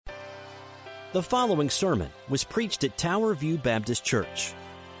The following sermon was preached at Tower View Baptist Church.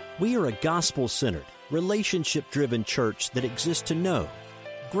 We are a gospel-centered, relationship-driven church that exists to know,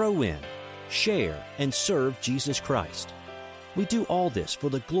 grow in, share, and serve Jesus Christ. We do all this for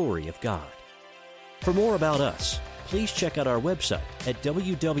the glory of God. For more about us, please check out our website at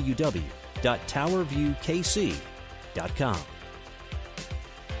www.towerviewkc.com.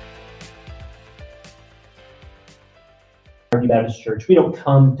 Baptist Church. We don't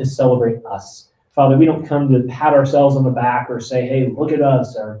come to celebrate us. Father, we don't come to pat ourselves on the back or say, hey, look at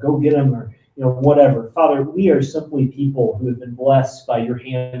us, or go get them, or whatever. Father, we are simply people who have been blessed by your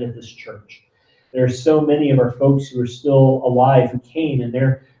hand at this church. There are so many of our folks who are still alive who came, and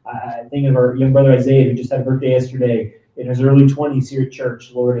I think of our young brother Isaiah, who just had a birthday yesterday, in his early 20s here at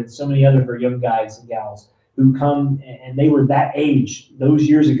church, Lord, and so many other of our young guys and gals who come, and they were that age those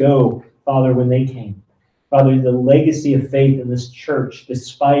years ago, Father, when they came. Father, the legacy of faith in this church,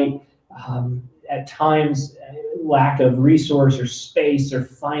 despite at times lack of resource or space or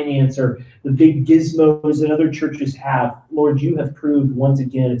finance or the big gizmos that other churches have, Lord, you have proved once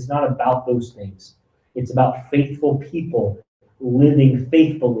again it's not about those things. It's about faithful people living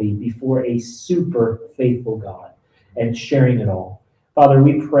faithfully before a super faithful God and sharing it all. Father,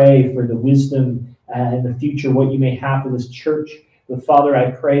 we pray for the wisdom and the future, what you may have for this church. But Father,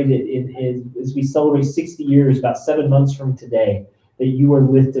 I pray that as we celebrate 60 years, about 7 months from today, that you are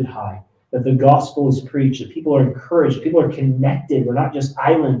lifted high, that the gospel is preached, that people are encouraged, people are connected. We're not just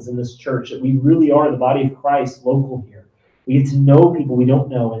islands in this church, that we really are the body of Christ local here. We get to know people we don't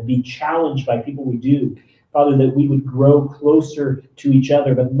know and be challenged by people we do. Father, that we would grow closer to each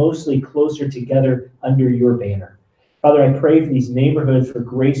other, but mostly closer together under your banner. Father, I pray for these neighborhoods, for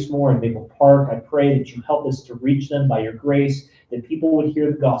Gracemore and Maple Park. I pray that you help us to reach them by your grace, that people would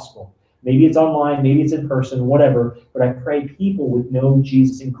hear the gospel. Maybe it's online, maybe it's in person, whatever, but I pray people would know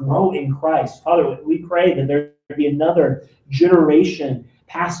Jesus and grow in Christ. Father, we pray that there be another generation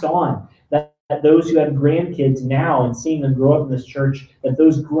passed on, that those who have grandkids now and seeing them grow up in this church, that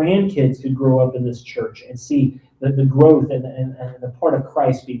those grandkids could grow up in this church and see the growth and the part of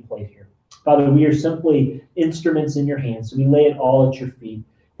Christ being played here. Father, we are simply instruments in your hands, so we lay it all at your feet.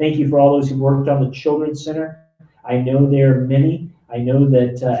 Thank you for all those who worked on the Children's Center. I know there are many. I know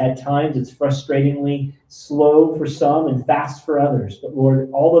that at times it's frustratingly slow for some and fast for others. But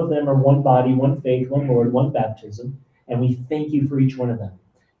Lord, all of them are one body, one faith, one Lord, one baptism. And we thank you for each one of them.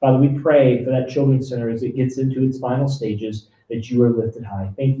 Father, we pray for that Children's Center as it gets into its final stages, that you are lifted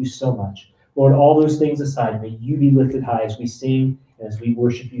high. Thank you so much. Lord, all those things aside, may you be lifted high as we sing and as we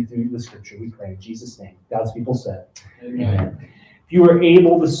worship you through the scripture. We pray in Jesus' name. God's people said, Amen. If you were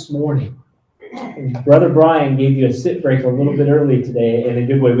able this morning, Brother Brian gave you a sit break a little bit early today in a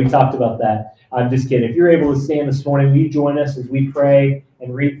good way. We talked about that. I'm just kidding. If you're able to stand this morning, will you join us as we pray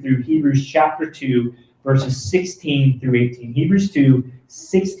and read through Hebrews chapter 2, verses 16 through 18. Hebrews 2,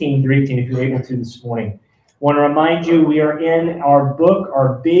 16 through 18, if you're able to this morning. I want to remind you, we are in our book,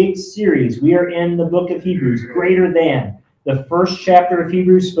 our big series. We are in the book of Hebrews, Greater Than. The first chapter of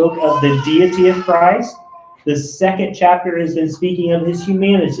Hebrews spoke of the deity of Christ. The second chapter has been speaking of his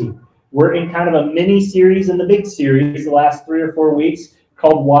humanity. We're in kind of a mini-series in the big series the last 3 or 4 weeks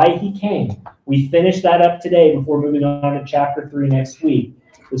called Why He Came. We finished that up today before moving on to chapter 3 next week.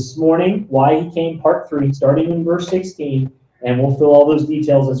 This morning, Why He Came, part 3, starting in verse 16, and we'll fill all those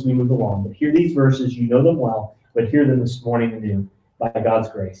details as we move along. But hear these verses, you know them well, but hear them this morning anew by God's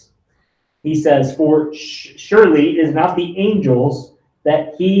grace. He says, for surely it is not the angels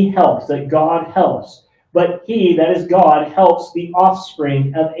that he helps, that God helps, but he, that is God, helps the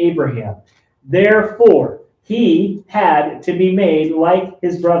offspring of Abraham. Therefore, he had to be made like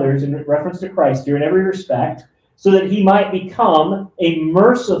his brothers, in reference to Christ here in every respect, so that he might become a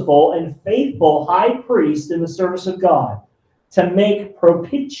merciful and faithful high priest in the service of God, to make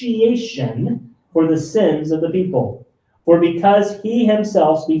propitiation for the sins of the people. For because he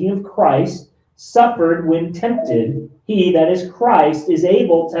himself, speaking of Christ, suffered when tempted, he, that is Christ, is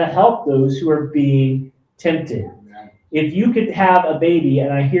able to help those who are being tempted. If you could have a baby,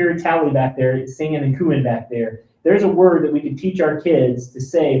 and I hear Tally back there singing and cooing back there, there's a word that we could teach our kids to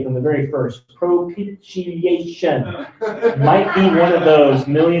say from the very first. Propitiation might be one of those $1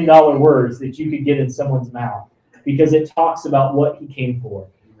 million words that you could get in someone's mouth, because it talks about what he came for.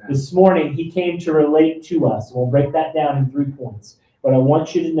 This morning, he came to relate to us. We'll break that down in 3 points. But I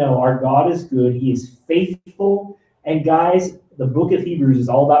want you to know our God is good. He is faithful. And guys, the book of Hebrews is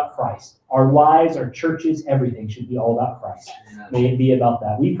all about Christ. Our lives, our churches, everything should be all about Christ. May it be about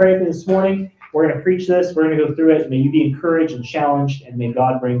that. We pray for this morning. We're going to preach this. We're going to go through it. May you be encouraged and challenged, and may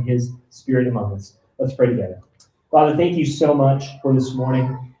God bring his spirit among us. Let's pray together. Father, thank you so much for this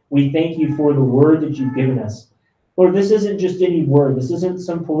morning. We thank you for the word that you've given us. Lord, this isn't just any word. This isn't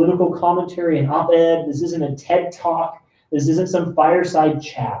some political commentary and op-ed. This isn't a TED Talk. This isn't some fireside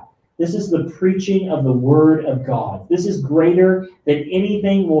chat. This is the preaching of the Word of God. This is greater than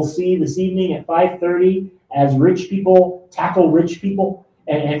anything we'll see this evening at 5:30 as rich people tackle rich people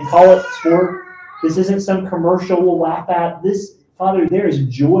and call it sport. This isn't some commercial we'll laugh at. This, Father, there is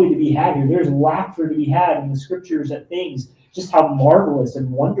joy to be had here. There's laughter to be had in the Scriptures at things, just how marvelous and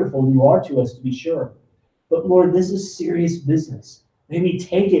wonderful you are to us, to be sure. But Lord, this is serious business. May we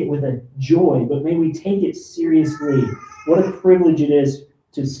take it with a joy, but may we take it seriously. What a privilege it is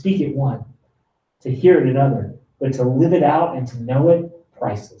to speak it one, to hear it another, but to live it out and to know it,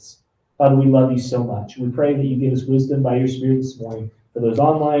 priceless. Father, we love you so much. We pray that you give us wisdom by your Spirit this morning. For those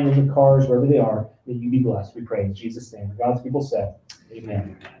online, in the cars, wherever they are, that you be blessed. We pray in Jesus' name. God's people said,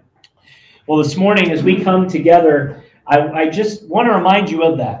 amen. Well, this morning as we come together, I just want to remind you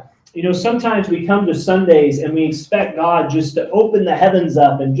of that. You know, sometimes we come to Sundays and we expect God just to open the heavens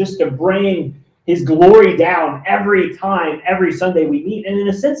up and just to bring his glory down every time, every Sunday we meet. And in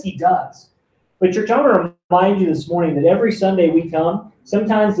a sense, he does. But church, I want to remind you this morning that every Sunday we come,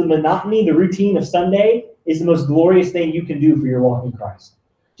 sometimes the monotony, the routine of Sunday is the most glorious thing you can do for your walk in Christ.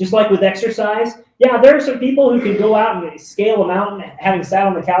 Just like with exercise, yeah, there are some people who can go out and scale a mountain, having sat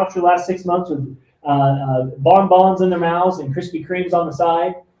on the couch for the last 6 months with bonbons in their mouths and Krispy Kremes on the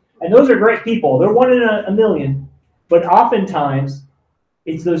side. And those are great people. They're one in a million. But oftentimes,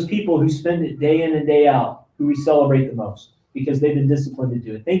 it's those people who spend it day in and day out who we celebrate the most because they've been disciplined to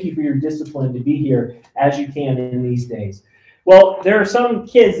do it. Thank you for your discipline to be here as you can in these days. Well, there are some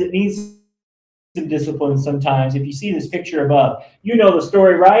kids that need some discipline sometimes. If you see this picture above, you know the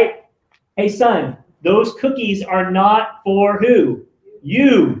story, right? Hey, son, those cookies are not for who?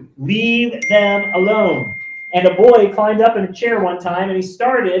 You. Leave them alone. And a boy climbed up in a chair one time and he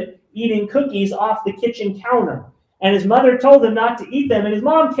started eating cookies off the kitchen counter. And his mother told him not to eat them. And his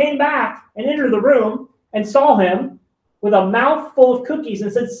mom came back and entered the room and saw him with a mouthful of cookies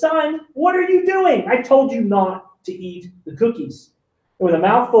and said, "Son, what are you doing? I told you not to eat the cookies." And with a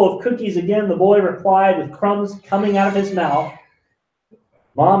mouthful of cookies again, the boy replied with crumbs coming out of his mouth,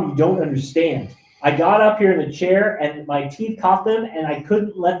 "Mom, you don't understand. I got up here in the chair and my teeth caught them and I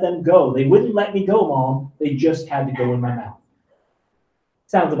couldn't let them go. They wouldn't let me go, Mom. They just had to go in my mouth."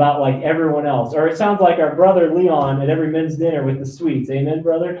 Sounds about like everyone else. Or it sounds like our brother Leon at every men's dinner with the sweets. Amen,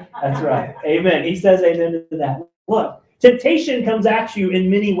 brother? That's right. Amen. He says amen to that. Look, temptation comes at you in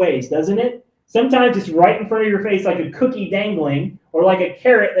many ways, doesn't it? Sometimes it's right in front of your face like a cookie dangling or like a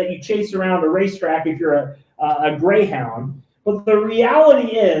carrot that you chase around a racetrack if you're a greyhound. But the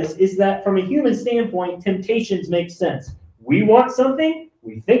reality is that from a human standpoint, temptations make sense. We want something,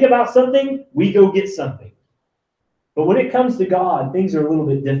 we think about something, we go get something. But when it comes to God, things are a little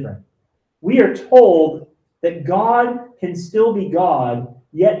bit different. We are told that God can still be God,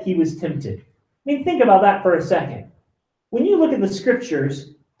 yet he was tempted. I mean, think about that for a second. When you look at the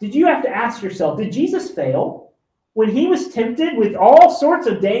scriptures, did you have to ask yourself, did Jesus fail? When he was tempted with all sorts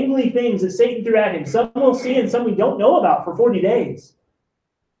of dangly things that Satan threw at him, some we'll see and some we don't know about for 40 days.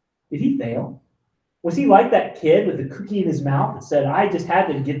 Did he fail? Was he like that kid with the cookie in his mouth that said, "I just had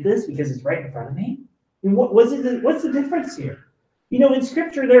to get this because it's right in front of me"? I mean, what's the difference here? You know, in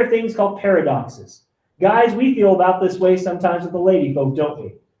Scripture, there are things called paradoxes. Guys, we feel about this way sometimes with the lady folk, don't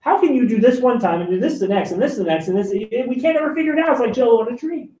we? How can you do this one time and do this the next and this the next and this? We can't ever figure it out. It's like Jello on a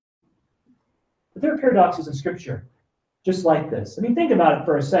tree. But there are paradoxes in Scripture, just like this. I mean, think about it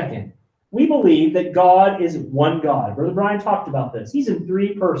for a second. We believe that God is one God. Brother Brian talked about this. He's in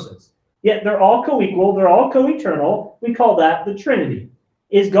three persons. Yet they're all co-equal. They're all co-eternal. We call that the Trinity.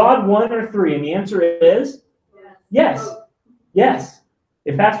 Is God one or three? And the answer is yes. Yes.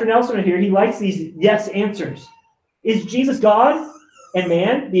 If Pastor Nelson are here, he likes these yes answers. Is Jesus God and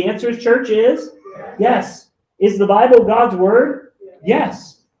man? The answer is, church, is yes. Is the Bible God's word?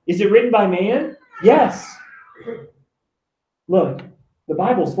 Yes. Is it written by man? Yes. Look, the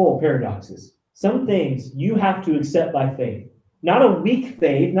Bible's full of paradoxes. Some things you have to accept by faith. Not a weak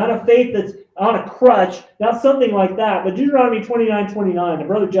faith, not a faith that's on a crutch, not something like that. But Deuteronomy 29:29, and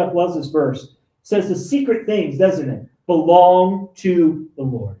Brother Jeff loves this verse, says the secret things, doesn't it, belong to the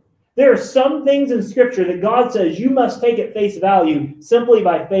Lord. There are some things in Scripture that God says you must take at face value simply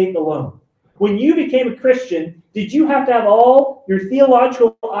by faith alone. When you became a Christian, did you have to have all your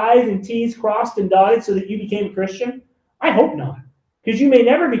theological I's and T's crossed and dotted so that you became a Christian? I hope not, because you may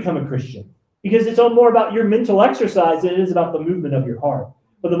never become a Christian, because it's all more about your mental exercise than it is about the movement of your heart.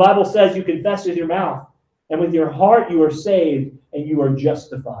 But the Bible says you confess with your mouth, and with your heart you are saved, and you are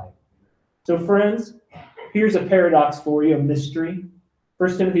justified. So friends, here's a paradox for you, a mystery.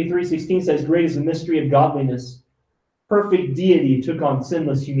 1 Timothy 3:16 says, great is the mystery of godliness. Perfect deity took on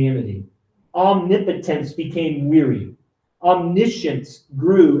sinless humanity. Omnipotence became weary. Omniscience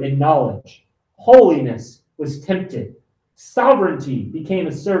grew in knowledge. Holiness was tempted. Sovereignty became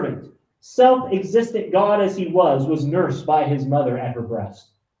a servant. Self-existent God as he was nursed by his mother at her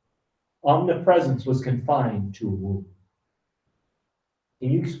breast. Omnipresence was confined to a womb.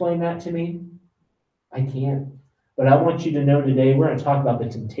 Can you explain that to me? I can't. But I want you to know today we're going to talk about the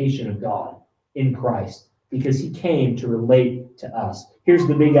temptation of God in Christ because he came to relate to us. Here's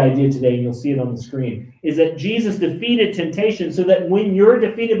the big idea today, and you'll see it on the screen, is that Jesus defeated temptation so that when you're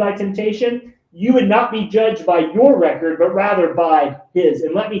defeated by temptation, you would not be judged by your record, but rather by his.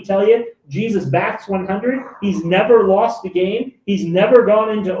 And let me tell you, Jesus backs 100. He's never lost a game. He's never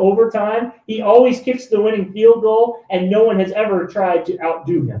gone into overtime. He always kicks the winning field goal, and no one has ever tried to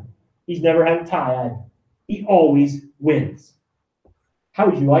outdo him. He's never had a tie either. He always wins. How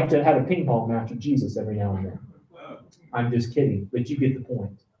would you like to have a ping pong match with Jesus every now and then? I'm just kidding, but you get the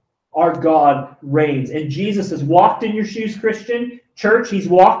point. Our God reigns, and Jesus has walked in your shoes, Christian. Church, he's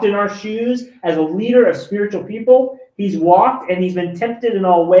walked in our shoes as a leader of spiritual people. He's walked and he's been tempted in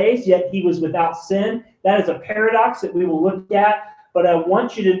all ways, yet he was without sin. That is a paradox that we will look at, but I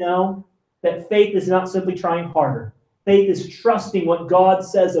want you to know that faith is not simply trying harder. Faith is trusting what God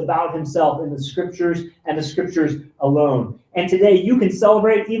says about himself in the scriptures and the scriptures alone. And today you can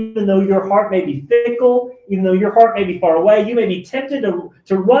celebrate even though your heart may be fickle, even though your heart may be far away, you may be tempted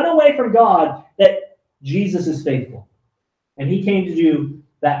to run away from God, that Jesus is faithful. And he came to do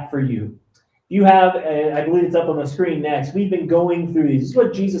that for you. You have, I believe it's up on the screen next, we've been going through these. This is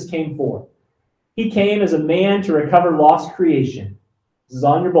what Jesus came for. He came as a man to recover lost creation. This is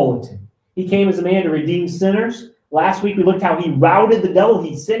on your bulletin. He came as a man to redeem sinners. Last week we looked how he routed the devil.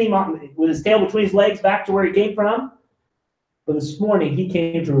 He sent him on, with his tail between his legs back to where he came from. But this morning he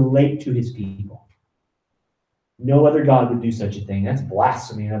came to relate to his people. No other God would do such a thing. That's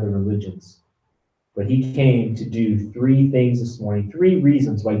blasphemy in other religions. But he came to do three things this morning, three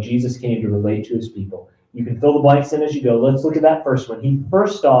reasons why Jesus came to relate to his people. You can fill the blanks in as you go. Let's look at that first one.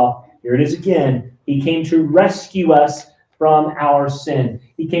 First off, here it is again, he came to rescue us from our sin.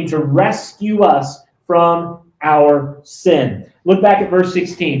 He came to rescue us from our sin. Look back at verse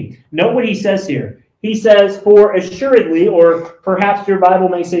 16. Note what he says here. He says, for assuredly, or perhaps your Bible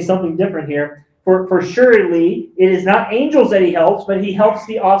may say something different here, for assuredly it is not angels that he helps, but he helps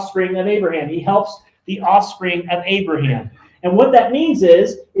the offspring of Abraham. He helps the offspring of Abraham. And what that means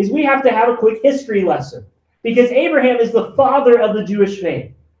is we have to have a quick history lesson. Because Abraham is the father of the Jewish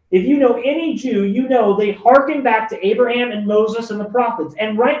faith. If you know any Jew, you know they hearken back to Abraham and Moses and the prophets.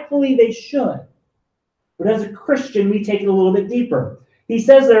 And rightfully they should. But as a Christian, we take it a little bit deeper. He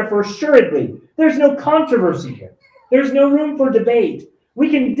says there, for assuredly, there's no controversy here. There's no room for debate. We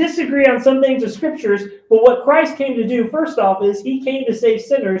can disagree on some things of scriptures, but what Christ came to do, first off, is he came to save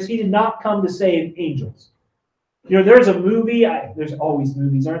sinners. He did not come to save angels. You know, there's a movie, there's always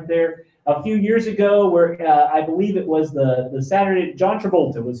movies, aren't there? A few years ago where I believe it was the Saturday, John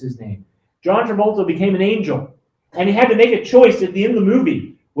Travolta was his name. John Travolta became an angel, and he had to make a choice at the end of the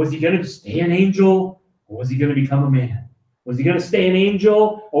movie. Was he going to stay an angel, or was he going to become a man? Was he going to stay an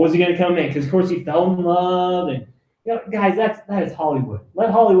angel, or was he going to become a man? Because, of course, he fell in love. And, you know, guys, that is Hollywood.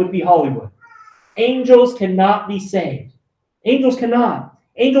 Let Hollywood be Hollywood. Angels cannot be saved. Angels cannot.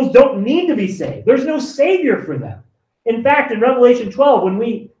 Angels don't need to be saved. There's no savior for them. In fact, in Revelation 12, when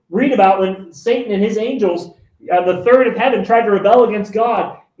we read about when Satan and his angels, the third of heaven, tried to rebel against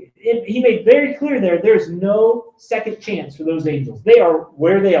God, he made very clear there's no second chance for those angels. They are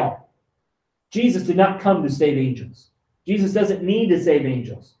where they are. Jesus did not come to save angels. Jesus doesn't need to save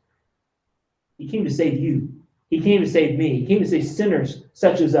angels. He came to save you. He came to save me. He came to save sinners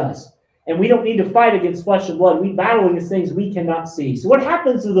such as us. And we don't need to fight against flesh and blood. We battle against things we cannot see. So what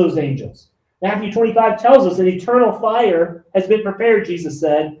happens to those angels? Matthew 25 tells us that eternal fire has been prepared, Jesus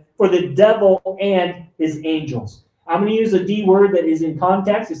said, for the devil and his angels. I'm going to use a D word that is in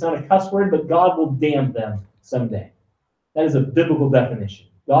context. It's not a cuss word, but God will damn them someday. That is a biblical definition.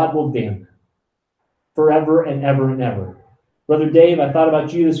 God will damn them forever and ever and ever. Brother Dave, I thought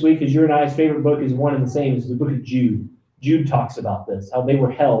about you this week because your and I's favorite book is one and the same. It's the book of Jude. Jude talks about this, how they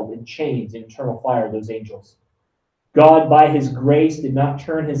were held in chains in eternal fire, those angels. God, by his grace, did not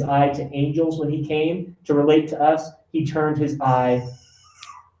turn his eye to angels when he came to relate to us. He turned his eye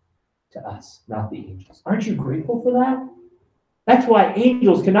to us, not the angels. Aren't you grateful for that? That's why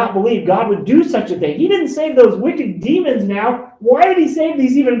angels cannot believe God would do such a thing. He didn't save those wicked demons now. Why did he save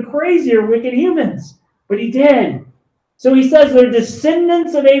these even crazier wicked humans? But he did. So he says they're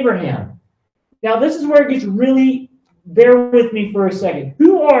descendants of Abraham. Now, this is where it gets really bear with me for a second.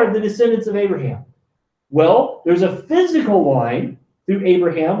 Who are the descendants of Abraham? Well, there's a physical line through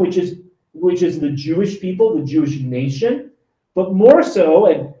Abraham, which is the Jewish people, the Jewish nation. But more so,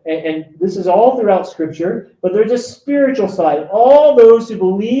 and this is all throughout Scripture, but there's a spiritual side. All those who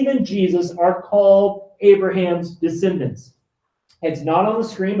believe in Jesus are called Abraham's descendants. It's not on the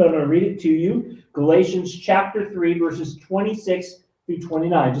screen, but I'm going to read it to you. Galatians chapter 3, verses 26 through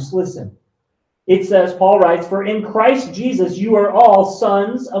 29. Just listen. It says, Paul writes, "For in Christ Jesus you are all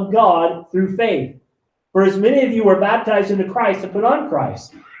sons of God through faith. For as many of you were baptized into Christ to put on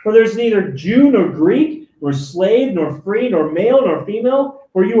Christ. For there's neither Jew nor Greek, nor slave, nor free, nor male, nor female,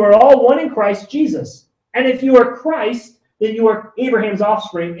 for you are all one in Christ Jesus. And if you are Christ, then you are Abraham's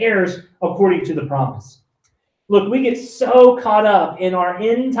offspring, heirs according to the promise." Look, we get so caught up in our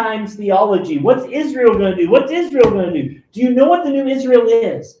end times theology. What's Israel going to do? What's Israel going to do? Do you know what the new Israel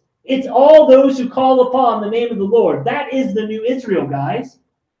is? It's all those who call upon the name of the Lord. That is the new Israel, guys.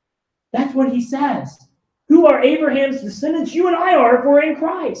 That's what he says. Who are Abraham's descendants? You and I are if we're in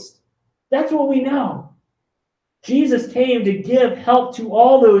Christ. That's what we know. Jesus came to give help to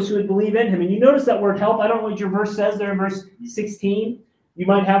all those who would believe in him. And you notice that word help. I don't know what your verse says there in verse 16. You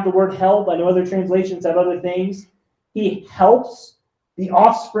might have the word help. I know other translations have other things. He helps the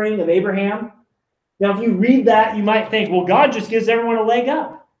offspring of Abraham. Now, if you read that, you might think, well, God just gives everyone a leg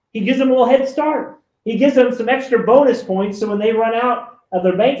up. He gives them a little head start. He gives them some extra bonus points so when they run out of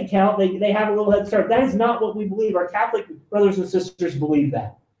their bank account, they have a little head start. That is not what we believe. Our Catholic brothers and sisters believe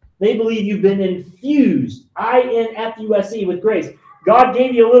that. They believe you've been infused, I-N-F-U-S-E, with grace. God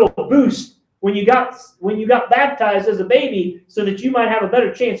gave you a little boost when you got baptized as a baby so that you might have a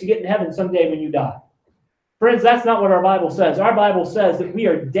better chance of getting to heaven someday when you die. Friends, that's not what our Bible says. Our Bible says that we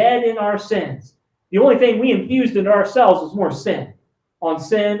are dead in our sins. The only thing we infused into ourselves was more sin, on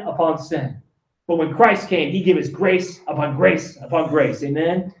sin upon sin. But when Christ came, he gave us grace upon grace upon grace.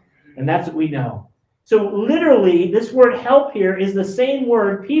 Amen? And that's what we know. So literally, this word help here is the same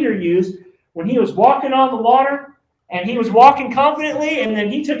word Peter used when he was walking on the water, and he was walking confidently, and then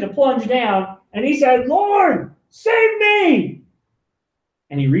he took a plunge down, and he said, "Lord, save me!"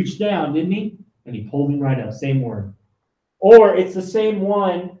 And he reached down, didn't he? And he pulled him right up. Same word. Or it's the same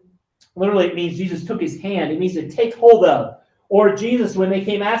one. Literally, it means Jesus took his hand. It means to take hold of. Or Jesus, when they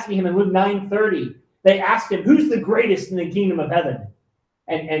came asking him in Luke 9:30, they asked him, "Who's the greatest in the kingdom of heaven?"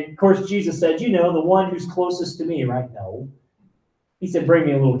 And of course, Jesus said, "You know, the one who's closest to me," right? No. He said, "Bring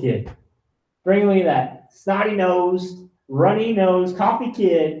me a little kid. Bring me that snotty-nosed, runny-nosed, coffee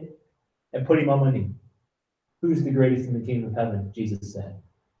kid, and put him on my knee." Who's the greatest in the kingdom of heaven? Jesus said.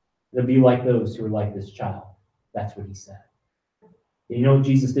 It'll be like those who are like this child. That's what he said. And you know what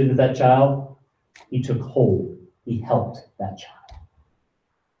Jesus did with that child? He took hold. He helped that child.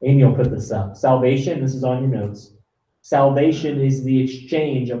 Amy will put this up. Salvation, this is on your notes. Salvation is the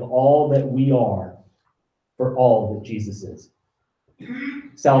exchange of all that we are for all that Jesus is.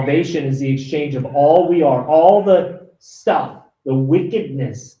 Salvation is the exchange of all we are, all the stuff, the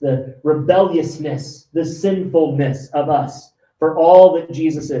wickedness, the rebelliousness, the sinfulness of us, for all that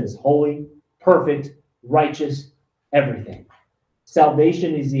Jesus is, holy, perfect, righteous, everything.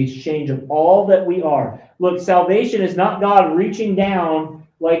 Salvation is the exchange of all that we are. Look, salvation is not God reaching down,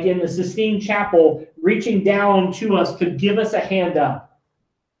 like in the Sistine Chapel, reaching down to us to give us a hand up.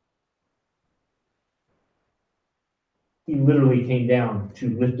 He literally came down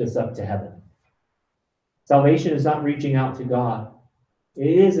to lift us up to heaven. Salvation is not reaching out to God. It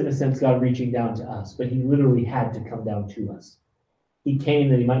is, in a sense, God reaching down to us, but he literally had to come down to us. He came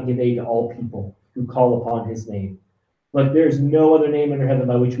that he might give aid to all people who call upon his name. Look, there is no other name under heaven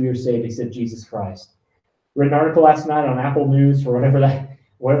by which we are saved except Jesus Christ. Read an article last night on Apple News for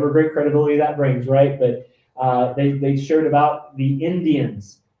whatever great credibility that brings, right? But they shared about the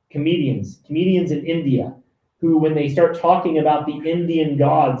Indians, comedians in India, who, when they start talking about the Indian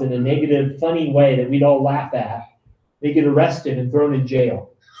gods in a negative, funny way that we'd all laugh at, they get arrested and thrown in jail.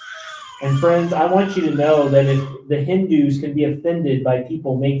 And friends, I want you to know that if the Hindus can be offended by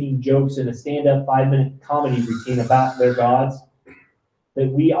people making jokes in a stand-up 5-minute comedy routine about their gods,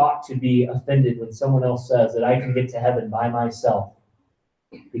 that we ought to be offended when someone else says that I can get to heaven by myself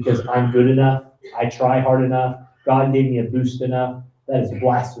because I'm good enough, I try hard enough, God gave me a boost enough. That is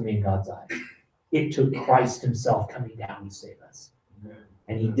blasphemy in God's eyes. It took Christ himself coming down to save us.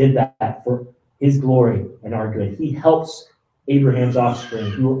 And he did that for his glory and our good. He helps Abraham's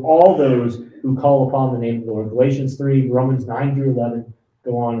offspring, who are all those who call upon the name of the Lord. Galatians 3, Romans 9 through 11,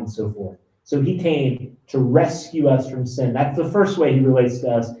 go on and so forth. So he came to rescue us from sin. That's the first way he relates to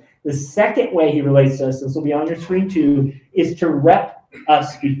us. The second way he relates to us, this will be on your screen too, is to rep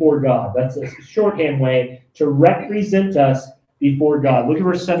us before God. That's a shorthand way to represent us before God. Look at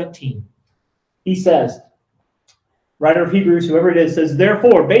verse 17. He says, writer of Hebrews, whoever it is, says,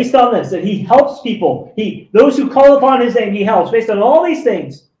 therefore, based on this, that he helps people, those who call upon his name, he helps. Based on all these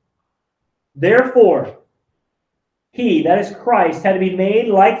things, therefore, he, that is Christ, had to be made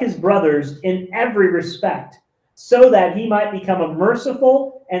like his brothers in every respect, so that he might become a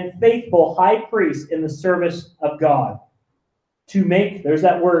merciful and faithful high priest in the service of God, to make, there's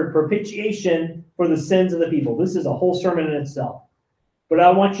that word, propitiation for the sins of the people. This is a whole sermon in itself. But I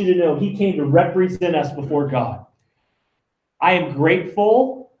want you to know he came to represent us before God. I am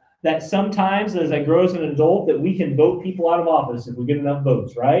grateful that sometimes as I grow as an adult that we can vote people out of office if we get enough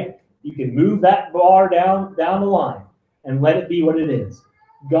votes, right? You can move that bar down the line and let it be what it is.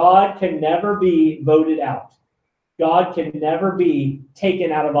 God can never be voted out. God can never be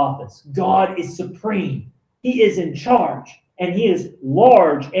taken out of office. God is supreme. He is in charge, and he is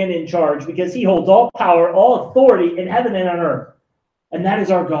large and in charge because he holds all power, all authority in heaven and on earth. And that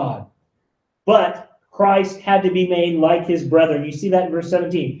is our God. But Christ had to be made like his brethren. You see that in verse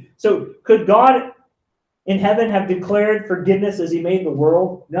 17. So could God in heaven have declared forgiveness as he made the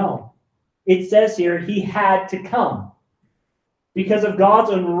world? No. It says here he had to come. Because of God's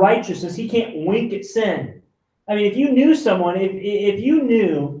unrighteousness, he can't wink at sin. I mean, if you knew someone, if you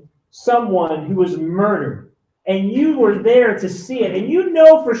knew someone who was murdered, and you were there to see it, and you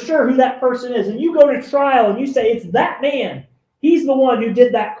know for sure who that person is, and you go to trial and you say, it's that man. He's the one who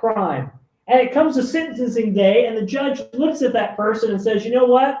did that crime. And it comes to sentencing day, and the judge looks at that person and says, you know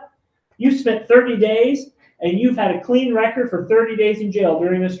what? You spent 30 days, and you've had a clean record for 30 days in jail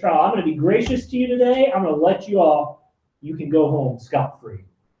during this trial. I'm going to be gracious to you today. I'm going to let you off. You can go home scot-free.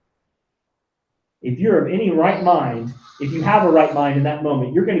 If you're of any right mind, if you have a right mind in that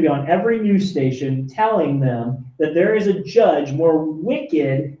moment, you're going to be on every news station telling them that there is a judge more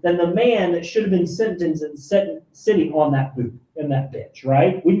wicked than the man that should have been sentenced and sitting on that booth in that bench,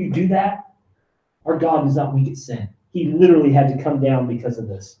 right? When you do that, our God does not wink at sin. He literally had to come down because of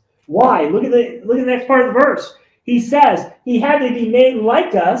this. Why? Look at the next part of the verse. He says he had to be made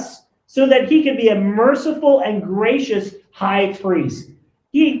like us so that he could be a merciful and gracious high priest.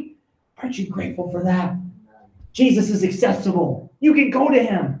 Aren't you grateful for that? Jesus is accessible. You can go to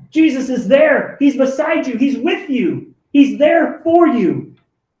him. Jesus is there. He's beside you. He's with you. He's there for you.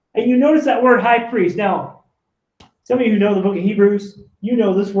 And you notice that word high priest. Now, some of you who know the book of Hebrews, you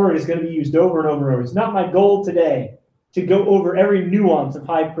know this word is going to be used over and over and over. It's not my goal today to go over every nuance of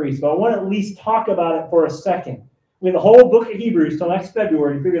high priest, but I want to at least talk about it for a second. We have the whole book of Hebrews till next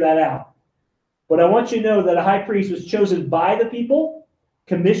February to figure that out. But I want you to know that a high priest was chosen by the people,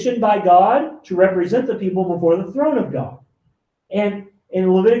 commissioned by God to represent the people before the throne of God. And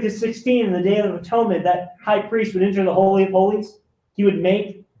in Leviticus 16, in the Day of Atonement, that high priest would enter the Holy of Holies. He would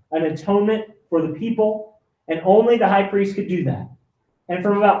make an atonement for the people, and only the high priest could do that. And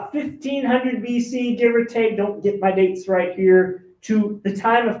from about 1500 BC, give or take, don't get my dates right here, to the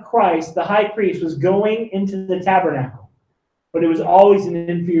time of Christ, the high priest was going into the tabernacle. But it was always an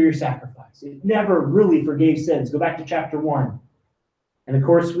inferior sacrifice. It never really forgave sins. Go back to chapter 1. And of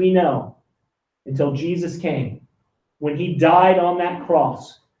course, we know until Jesus came, when he died on that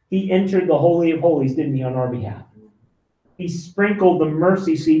cross, he entered the Holy of Holies, didn't he, on our behalf? He sprinkled the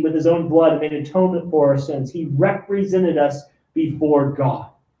mercy seat with his own blood and made atonement for our sins. He represented us before God.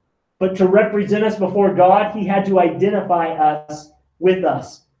 But to represent us before God, he had to identify us with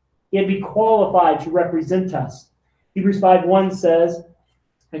us. He had to be qualified to represent us. Hebrews 5:1 says,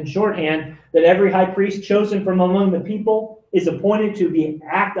 in shorthand, that every high priest chosen from among the people is appointed to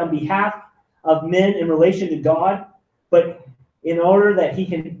act on behalf of men in relation to God, but in order that he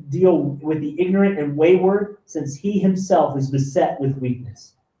can deal with the ignorant and wayward, since he himself is beset with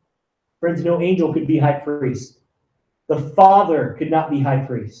weakness. Friends, no angel could be high priest. The Father could not be high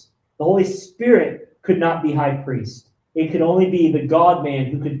priest. The Holy Spirit could not be high priest. It could only be the God-man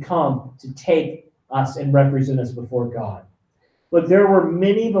who could come to take us and represent us before God. Look, there were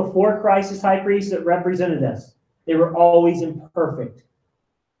many before Christ as high priest that represented us. They were always imperfect.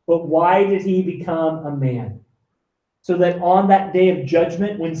 But why did he become a man? So that on that day of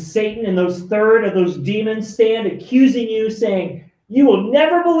judgment, when Satan and those third of those demons stand accusing you, saying, you will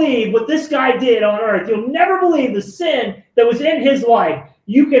never believe what this guy did on earth. You'll never believe the sin that was in his life.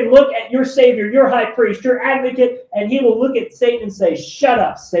 You can look at your Savior, your high priest, your advocate, and he will look at Satan and say, shut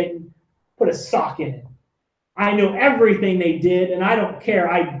up, Satan. Put a sock in it. I know everything they did, and I don't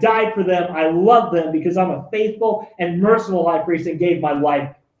care. I died for them. I love them because I'm a faithful and merciful high priest and gave my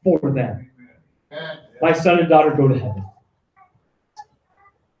life for them. My son and daughter go to heaven.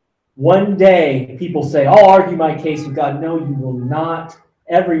 One day, people say, I'll argue my case with God. No, you will not.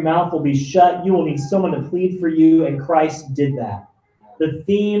 Every mouth will be shut. You will need someone to plead for you, and Christ did that. The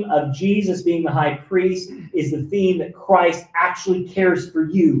theme of Jesus being the high priest is the theme that Christ actually cares for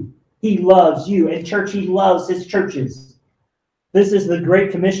you. He loves you. And church, he loves his churches. This is the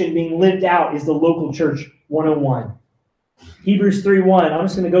Great Commission being lived out, is the local church 101. Hebrews 3:1. I'm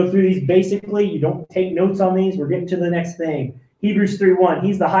just going to go through these basically. You don't take notes on these. We're getting to the next thing. Hebrews 3:1.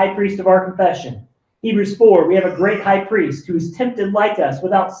 He's the high priest of our confession. Hebrews 4. We have a great high priest who is tempted like us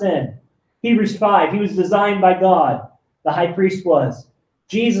without sin. Hebrews 5. He was designed by God. The high priest was.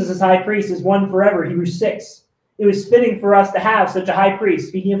 Jesus as high priest is one forever. Hebrews 6. It was fitting for us to have such a high priest.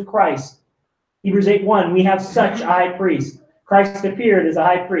 Speaking of Christ. Hebrews 8:1. We have such a high priest. Christ appeared as a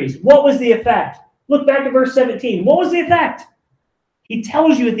high priest. What was the effect? Look back at verse 17. What was the effect? He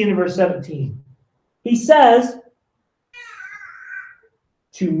tells you at the end of verse 17. He says,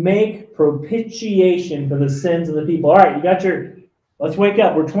 to make propitiation for the sins of the people. All right, you got your, let's wake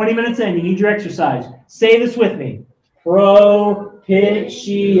up. We're 20 minutes in. You need your exercise. Say this with me.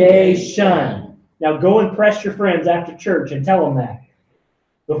 Propitiation. Now go and press your friends after church and tell them that.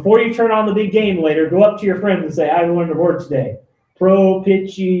 Before you turn on the big game later, go up to your friends and say, I learned a word today.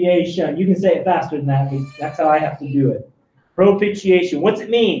 Propitiation. You can say it faster than that. That's how I have to do it. Propitiation. What's it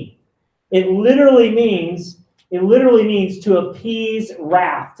mean? It literally means to appease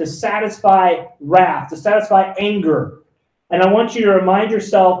wrath, to satisfy anger. And I want you to remind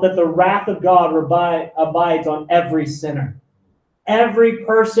yourself that the wrath of God abides on every sinner. Every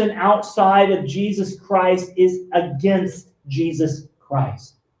person outside of Jesus Christ is against Jesus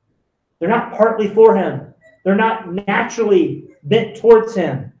Christ. They're not partly for him. They're not naturally bent towards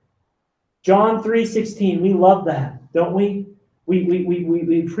him. John 3:16, we love that, don't we?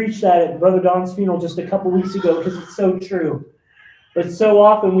 We preached that at Brother Don's funeral just a couple weeks ago because it's so true. But so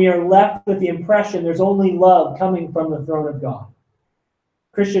often we are left with the impression there's only love coming from the throne of God.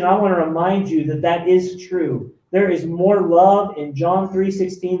 Christian, I want to remind you that that is true. There is more love in John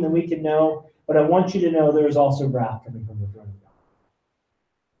 3:16 than we can know, but I want you to know there is also wrath coming from the throne of God.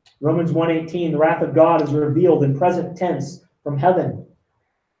 Romans 1:18, the wrath of God is revealed in present tense from heaven.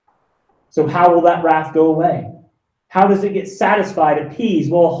 So how will that wrath go away? How does it get satisfied,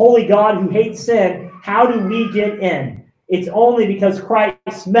 appeased? Well, a holy God who hates sin, how do we get in? It's only because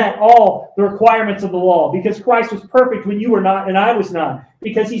Christ met all the requirements of the law. Because Christ was perfect when you were not and I was not.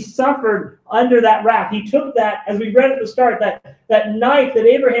 Because he suffered under that wrath. He took that, as we read at the start, that knife that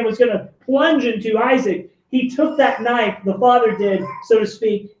Abraham was going to plunge into Isaac. He took that knife, the Father did, so to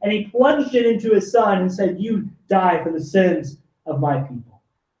speak, and he plunged it into his Son and said, you die for the sins of my people.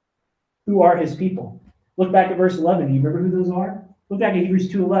 Who are his people? Look back at verse 11. Do you remember who those are? Look back at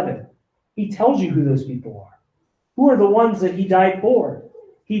Hebrews 2:11. He tells you who those people are. Who are the ones that he died for?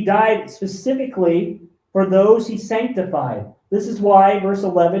 He died specifically for those he sanctified. This is why, verse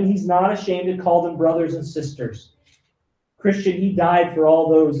 11, he's not ashamed to call them brothers and sisters. Christian, he died for all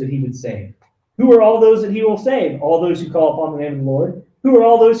those that he would save. Who are all those that he will save? All those who call upon the name of the Lord. Who are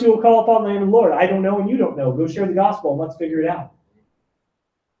all those who will call upon the name of the Lord? I don't know and you don't know. Go share the gospel and let's figure it out.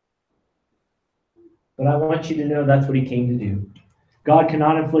 But I want you to know that's what he came to do. God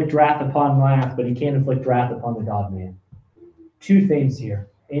cannot inflict wrath upon wrath, but he can inflict wrath upon the God-man. Two things here.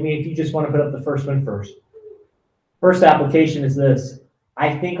 Amy, if you just want to put up the first one first. First application is this.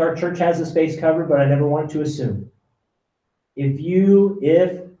 I think our church has the space covered, but I never want to assume.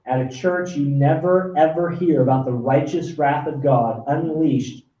 If at a church you never ever hear about the righteous wrath of God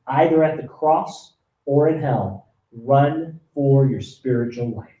unleashed either at the cross or in hell, run for your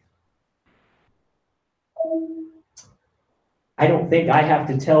spiritual life. I don't think I have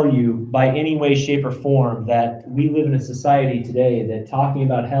to tell you by any way, shape, or form that we live in a society today that talking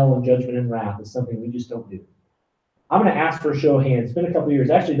about hell and judgment and wrath is something we just don't do. I'm going to ask for a show of hands. It's been a couple of years.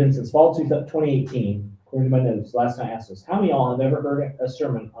 Actually, been since fall 2018, according to my notes. Last time I asked this. How many of y'all have ever heard a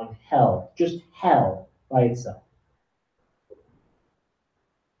sermon on hell, just hell by itself?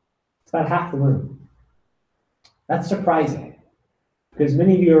 It's about half the room. That's surprising. Because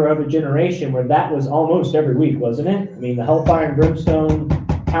many of you are of a generation where that was almost every week, wasn't it? I mean, the hellfire and brimstone,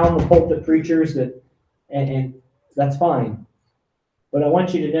 pound the pulpit preachers, and that's fine. But I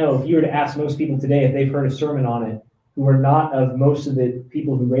want you to know, if you were to ask most people today if they've heard a sermon on it, who are not of most of the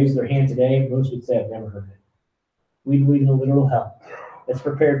people who raise their hand today, most would say, I've never heard of it. We believe in a literal hell that's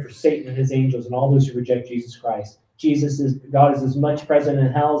prepared for Satan and his angels and all those who reject Jesus Christ. God is as much present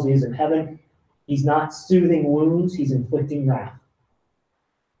in hell as he is in heaven. He's not soothing wounds, he's inflicting wrath.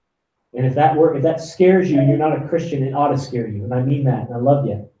 And if that scares you and you're not a Christian, it ought to scare you. And I mean that, and I love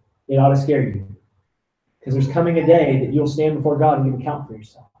you. It ought to scare you. Because there's coming a day that you'll stand before God and give account for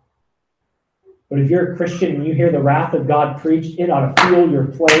yourself. But if you're a Christian and you hear the wrath of God preached, it ought to fuel your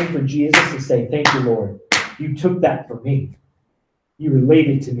flame for Jesus to say, thank you, Lord. You took that from me. You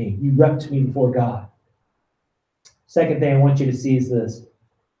related to me. You wept to me before God. Second thing I want you to see is this.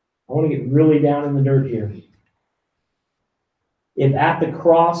 I want to get really down in the dirt here. If at the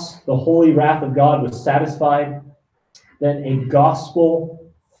cross the holy wrath of God was satisfied, then a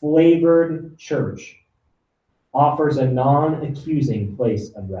gospel-flavored church offers a non-accusing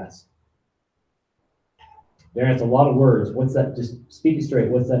place of rest. That's a lot of words. What's that? Just speak it straight.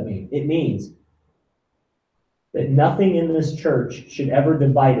 What's that mean? It means that nothing in this church should ever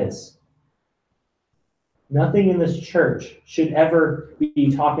divide us. Nothing in this church should ever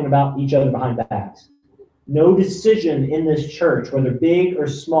be talking about each other behind backs. No decision in this church, whether big or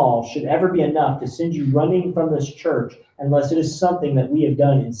small, should ever be enough to send you running from this church unless it is something that we have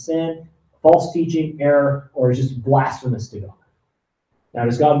done in sin, false teaching, error, or is just blasphemous to God. Now,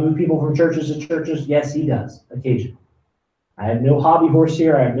 does God move people from churches to churches? Yes, he does, occasionally. I have no hobby horse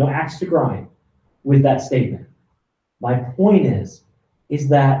here. I have no axe to grind with that statement. My point is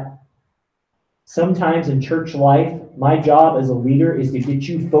that sometimes in church life, my job as a leader is to get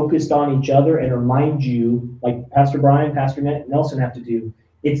you focused on each other and remind you, like Pastor Brian, Pastor Nelson have to do,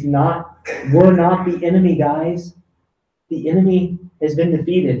 we're not the enemy, guys. The enemy has been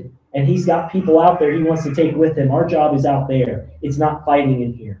defeated. And he's got people out there he wants to take with him. Our job is out there. It's not fighting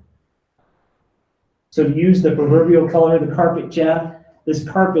in here. So to use the proverbial color of the carpet, Jeff, this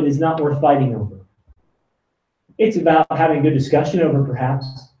carpet is not worth fighting over. It's about having a good discussion over,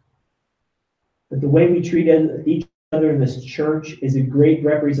 perhaps. But the way we treat each other in this church is a great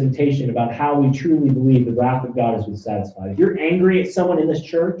representation about how we truly believe the wrath of God has been satisfied. If you're angry at someone in this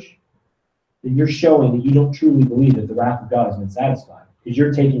church, then you're showing that you don't truly believe that the wrath of God has been satisfied. Because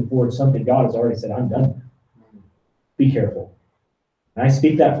you're taking forward something God has already said, I'm done. Be careful. And I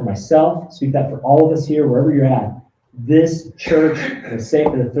speak that for myself, speak that for all of us here, wherever you're at. This church, I'm going to say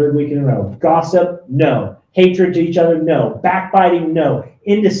it for the third week in a row. Gossip, no. Hatred to each other, no. Backbiting, no.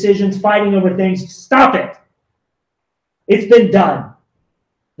 Indecisions, fighting over things, stop it. It's been done.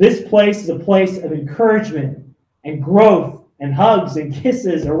 This place is a place of encouragement and growth and hugs and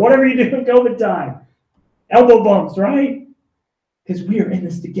kisses or whatever you do in COVID time. Elbow bumps, right? Because we are in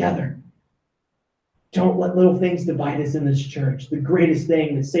this together. Don't let little things divide us in this church. The greatest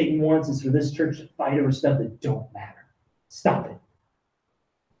thing that Satan wants is for this church to fight over stuff that don't matter. Stop it.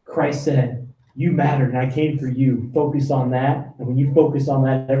 Christ said, you matter, and I came for you. Focus on that. And when you focus on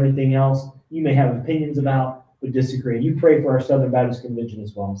that, everything else you may have opinions about, but disagree. You pray for our Southern Baptist Convention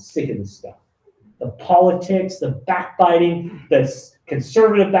as well. I'm sick of this stuff. The politics, the backbiting, the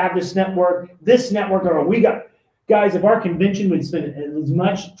Conservative Baptist Network, this network, or we got... Guys, if our convention would spend as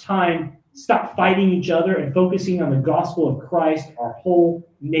much time stop fighting each other and focusing on the gospel of Christ, our whole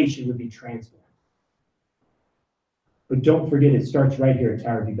nation would be transformed. But don't forget, it starts right here at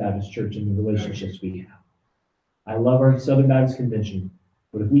Tower View Baptist Church and the relationships we have. I love our Southern Baptist Convention,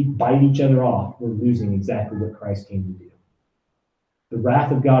 but if we bite each other off, we're losing exactly what Christ came to do. The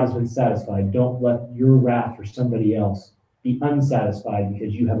wrath of God has been satisfied. Don't let your wrath for somebody else be unsatisfied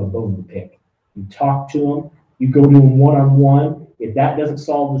because you have a bone to pick. You talk to them. You go to them one-on-one. If that doesn't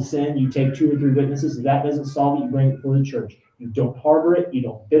solve the sin, you take 2 or 3 witnesses. If that doesn't solve it, you bring it before the church. You don't harbor it. You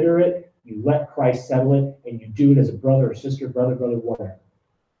don't bitter it. You let Christ settle it, and you do it as a brother or sister, brother, whatever.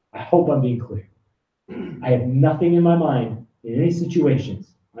 I hope I'm being clear. I have nothing in my mind in any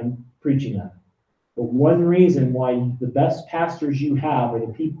situations I'm preaching on. But one reason why the best pastors you have are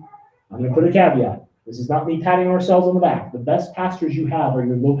the people. I'm going to put a caveat. This is not me patting ourselves on the back. The best pastors you have are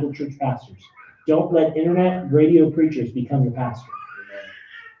your local church pastors. Don't let internet radio preachers become your pastor.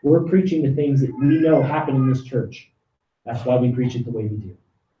 We're preaching the things that we know happen in this church. That's why we preach it the way we do.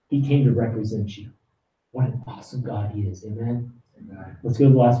 He came to represent you. What an awesome God he is. Amen? Amen. Let's go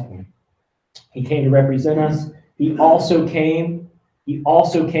to the last point. He came to represent us. He also came,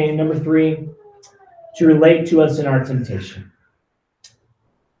 number 3, to relate to us in our temptation.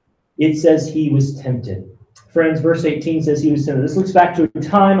 It says he was tempted. Friends, verse 18 says he was tempted. This looks back to a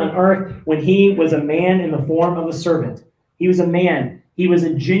time on earth when he was a man in the form of a servant. He was a man. He was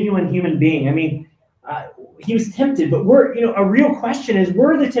a genuine human being. I mean, he was tempted, but a real question is,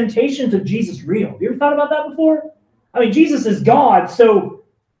 were the temptations of Jesus real? Have you ever thought about that before? I mean, Jesus is God, so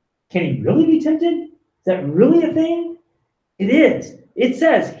can he really be tempted? Is that really a thing? It is. It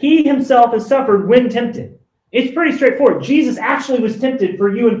says he himself has suffered when tempted. It's pretty straightforward. Jesus actually was tempted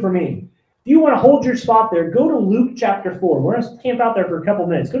for you and for me. If you want to hold your spot there, go to Luke chapter 4. We're going to camp out there for a couple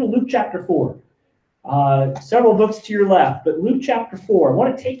minutes. Go to Luke chapter 4. Several books to your left, but Luke chapter 4. I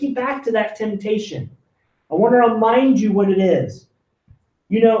want to take you back to that temptation. I want to remind you what it is.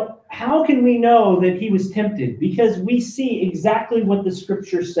 You know, how can we know that he was tempted? Because we see exactly what the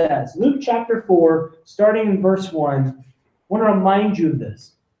scripture says. Luke chapter 4, starting in verse 1, I want to remind you of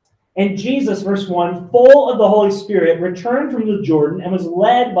this. And Jesus, verse 1, full of the Holy Spirit, returned from the Jordan and was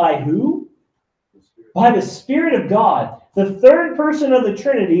led by who? By the Spirit of God. The third person of the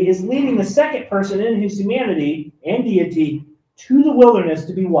Trinity is leading the second person in his humanity and deity to the wilderness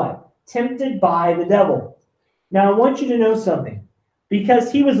to be what? Tempted by the devil. Now, I want you to know something.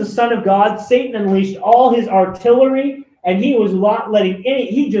 Because he was the Son of God, Satan unleashed all his artillery, and he was not letting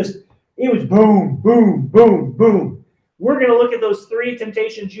it was boom, boom, boom, boom. We're going to look at those three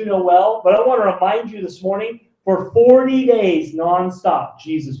temptations you know well, but I want to remind you this morning, for 40 days nonstop,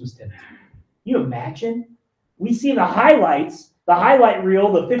 Jesus was tempted. Can you imagine? We see the highlights, the highlight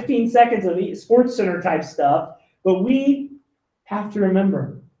reel, the 15 seconds of Sports Center type stuff, but we have to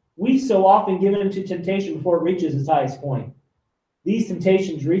remember, we so often give in to temptation before it reaches its highest point. These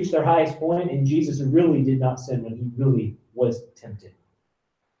temptations reached their highest point, and Jesus really did not sin when he really was tempted.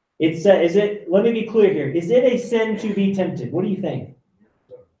 Let me be clear here. Is it a sin to be tempted? What do you think?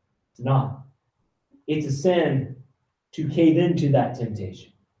 It's not. It's a sin to cave into that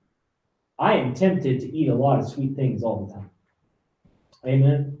temptation. I am tempted to eat a lot of sweet things all the time.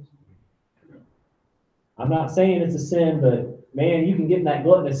 Amen? I'm not saying it's a sin, but man, you can get in that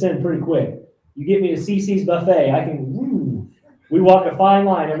gluttonous sin pretty quick. You get me to CC's buffet, we walk a fine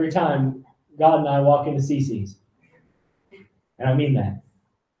line every time God and I walk into CC's. And I mean that.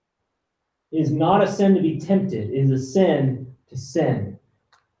 It is not a sin to be tempted. It is a sin to sin.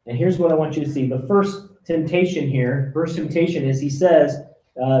 And here's what I want you to see. The first temptation is, he says,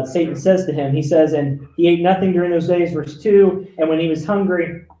 Satan says to him, he says, and he ate nothing during those days, verse 2, and when he was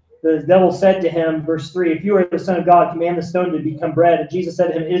hungry, the devil said to him, verse 3, if you are the Son of God, command the stone to become bread. And Jesus said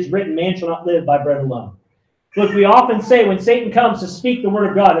to him, it is written, man shall not live by bread alone. Look, we often say when Satan comes to speak the word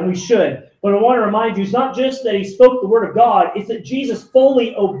of God, and we should, but I want to remind you, it's not just that he spoke the word of God, it's that Jesus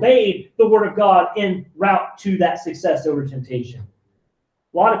fully obeyed the word of God en route to that success over temptation.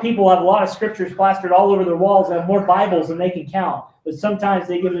 A lot of people have a lot of scriptures plastered all over their walls and have more Bibles than they can count, but sometimes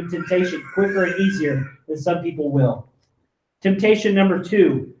they give them temptation quicker and easier than some people will. Temptation number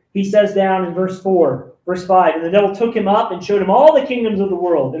 2, he says down in verse 5, and the devil took him up and showed him all the kingdoms of the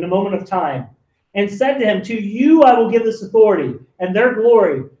world in a moment of time, and said to him, to you I will give this authority and their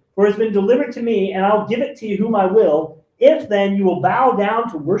glory, for it has been delivered to me, and I'll give it to you whom I will, if then you will bow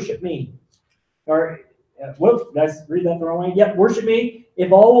down to worship me. Or, whoops, did I read that the wrong way? Yep, worship me,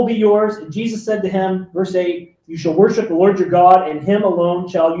 if all will be yours. And Jesus said to him, verse 8, you shall worship the Lord your God, and him alone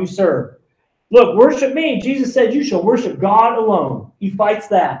shall you serve. Look, worship me. Jesus said you shall worship God alone. He fights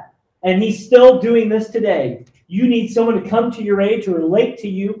that. And he's still doing this today. You need someone to come to your aid to relate to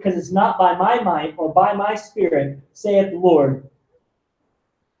you, because it's not by my might or by my spirit, saith the Lord.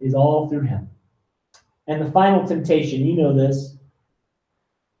 It is all through him. And the final temptation, you know this.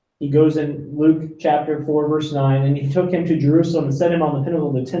 He goes in Luke chapter 4, verse 9, and he took him to Jerusalem and set him on the pinnacle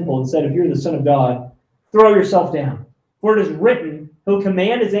of the temple and said, if you're the Son of God, throw yourself down. For it is written, he'll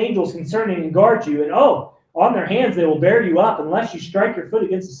command his angels concerning and guard you, and on their hands they will bear you up unless you strike your foot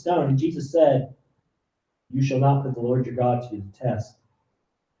against a stone. And Jesus said, you shall not put the Lord your God to the test.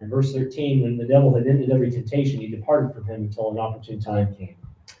 And verse 13, when the devil had ended every temptation, he departed from him until an opportune time came.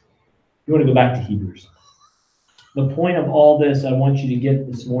 You want to go back to Hebrews. The point of all this I want you to get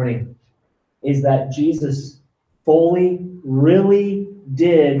this morning is that Jesus fully, really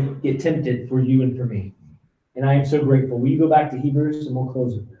did get tempted for you and for me. And I am so grateful. Will you go back to Hebrews and we'll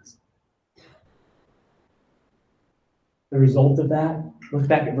close with this. The result of that, look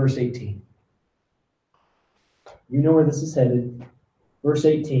back at verse 18. You know where this is headed. Verse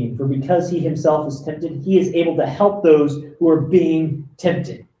 18, for because he himself is tempted, he is able to help those who are being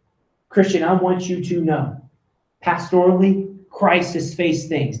tempted. Christian, I want you to know, pastorally, Christ has faced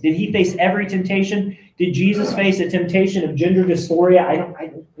things. Did he face every temptation? Did Jesus face a temptation of gender dysphoria? I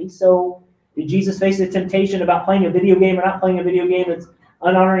don't think so. Did Jesus face a temptation about playing a video game or not playing a video game that's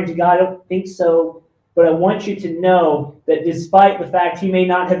unhonoring to God? I don't think so. But I want you to know that despite the fact he may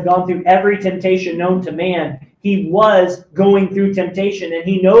not have gone through every temptation known to man, he was going through temptation, and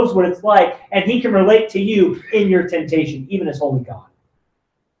he knows what it's like, and he can relate to you in your temptation, even as holy God.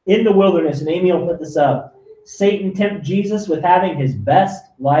 In the wilderness, and Amy will put this up, Satan tempted Jesus with having his best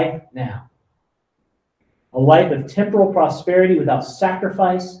life now. A life of temporal prosperity without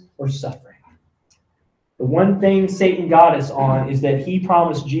sacrifice or suffering. The one thing Satan got us on is that he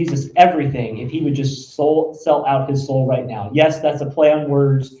promised Jesus everything if he would just sell out his soul right now. Yes, that's a play on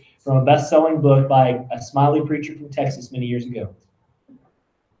words from a best-selling book by a smiley preacher from Texas many years ago.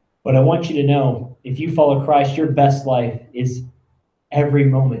 But I want you to know, if you follow Christ, your best life is Every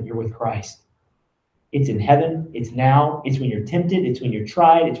moment you're with Christ. It's in heaven. It's now. It's when you're tempted. It's when you're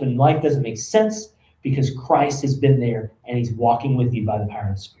tried. It's when life doesn't make sense, because Christ has been there and he's walking with you by the power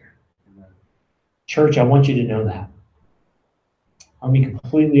of the Spirit. Amen. Church, I want you to know that. I'll be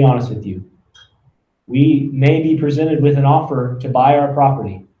completely honest with you. We may be presented with an offer to buy our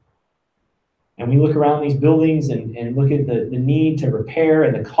property. And we look around these buildings and look at the need to repair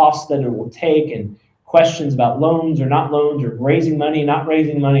and the cost that it will take, and questions about loans or not loans, or raising money, not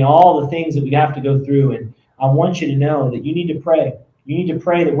raising money, all the things that we have to go through. And I want you to know that you need to pray. You need to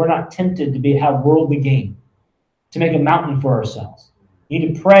pray that we're not tempted to have worldly gain, to make a mountain for ourselves. You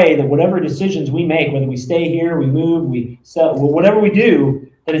need to pray that whatever decisions we make, whether we stay here, we move, we sell, whatever we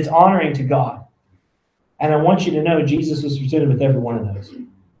do, that it's honoring to God. And I want you to know Jesus was presented with every one of those.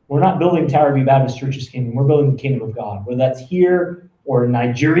 We're not building Tower View Baptist Church's kingdom. We're building the kingdom of God. Whether that's here or in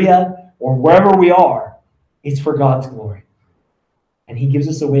Nigeria or wherever we are, it's for God's glory. And he gives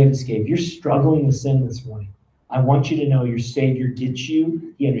us a way of escape. If you're struggling with sin this morning, I want you to know your Savior gets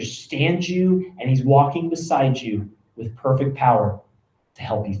you, he understands you, and he's walking beside you with perfect power to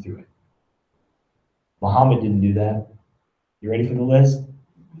help you through it. Muhammad didn't do that. You ready for the list?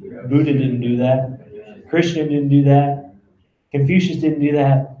 Yeah. Buddha didn't do that. Yeah. Krishna didn't do that. Confucius didn't do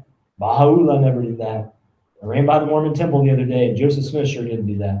that. Baha'u'llah never did that. I ran by the Mormon temple the other day, and Joseph Smith sure didn't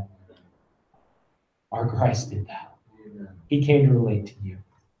do that. Our Christ did that. He came to relate to you.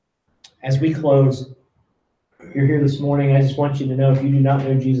 As we close, if you're here this morning, I just want you to know, if you do not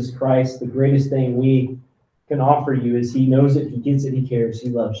know Jesus Christ, the greatest thing we can offer you is he knows it, he gets it, he cares, he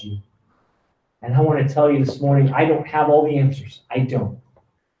loves you. And I want to tell you this morning, I don't have all the answers. I don't.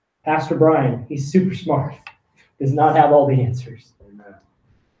 Pastor Brian, he's super smart, does not have all the answers. Amen.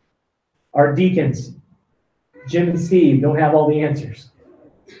 Our deacons, Jim and Steve, don't have all the answers.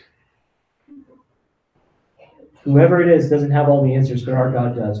 Whoever it is doesn't have all the answers, but our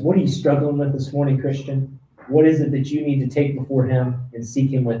God does. What are you struggling with this morning, Christian? What is it that you need to take before him and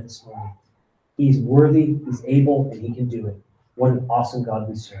seek him with this morning? He's worthy, he's able, and he can do it. What an awesome God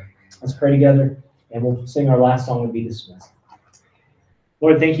we serve. Let's pray together, and we'll sing our last song and be dismissed.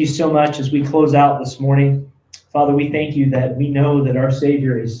 Lord, thank you so much as we close out this morning. Father, we thank you that we know that our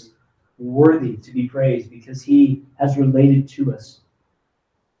Savior is worthy to be praised because he has related to us.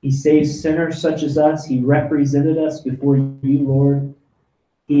 He saves sinners such as us. He represented us before you, Lord.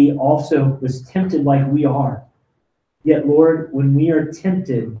 He also was tempted like we are. Yet, Lord, when we are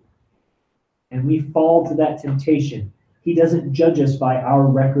tempted and we fall to that temptation, he doesn't judge us by our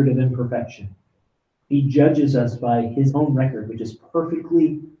record of imperfection. He judges us by his own record, which is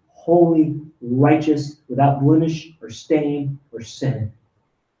perfectly holy, righteous, without blemish or stain or sin.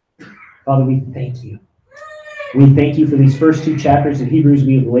 Father, we thank you. We thank you for these first two chapters of Hebrews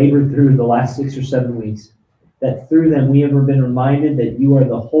we have labored through the last 6 or 7 weeks, that through them we have been reminded that you are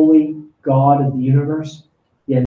the holy God of the universe,